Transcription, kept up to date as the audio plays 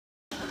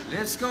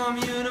Lipscomb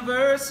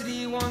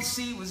University, one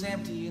seat was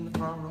empty in the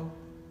front row.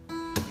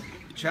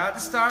 We tried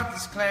to start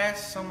this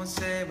class, someone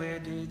said, where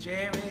did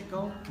Jerry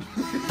go?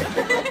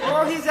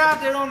 Oh, he's out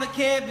there on the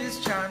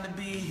campus trying to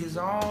be his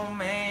own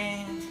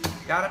man.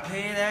 Gotta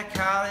pay that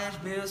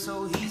college bill,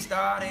 so he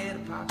started a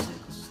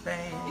popsicle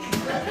stand.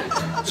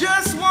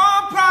 Just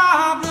one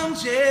problem,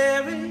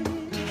 Jerry.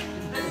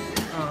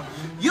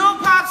 Your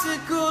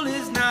popsicle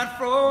is not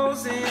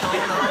frozen.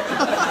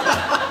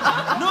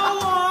 No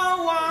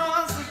one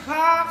wants a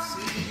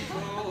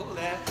popsicle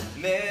that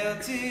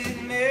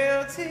melted,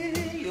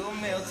 melted. You're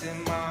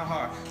melting my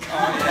heart.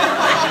 Oh,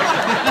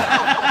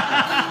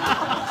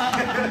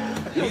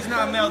 yeah. He's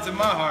not melting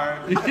my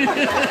heart.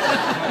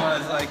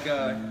 It's like,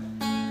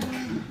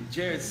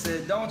 Jared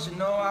said, don't you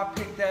know I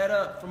picked that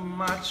up from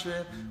my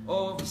trip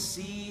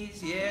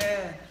overseas?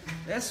 Yeah,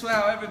 that's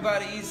how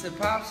everybody eats a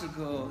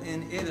popsicle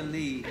in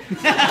Italy. They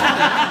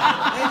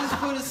just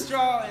put a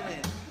straw in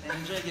it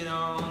and drink it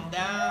on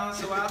down.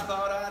 So I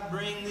thought I'd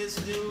bring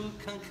this new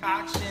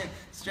concoction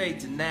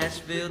straight to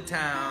Nashville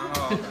town.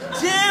 Oh,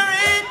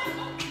 Jared,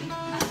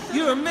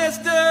 you're a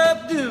messed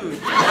up dude.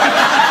 Jared,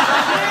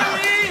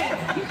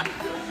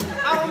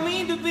 I don't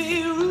mean to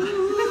be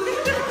rude.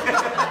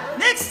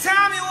 Next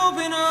time you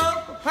open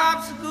up a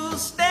popsicle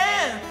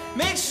stand,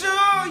 make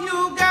sure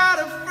you got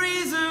a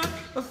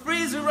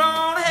freezer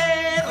on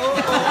hand. Oh,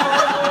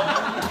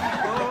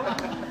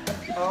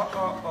 oh, oh, oh,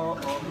 oh, oh,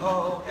 oh,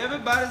 oh.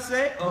 Everybody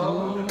say,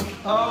 oh,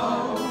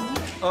 oh,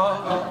 oh,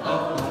 oh,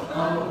 oh,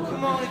 oh.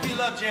 Come on, if you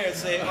love Jared,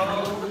 say, oh,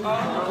 oh, oh,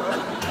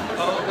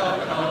 oh,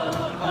 oh, oh.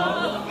 Come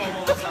on, one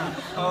more time.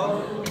 Oh,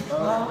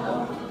 oh,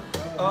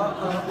 oh,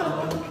 oh,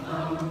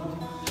 oh.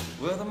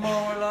 Well, the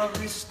moral of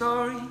this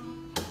story,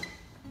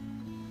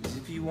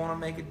 if you want to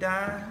make a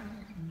dime,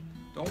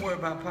 don't worry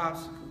about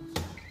popsicles.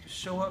 Just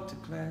show up to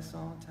class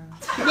on time.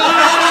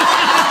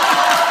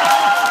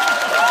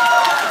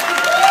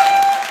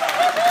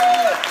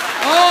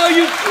 Oh,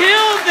 you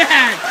killed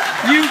that!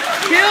 You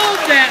killed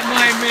that,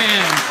 my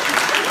man!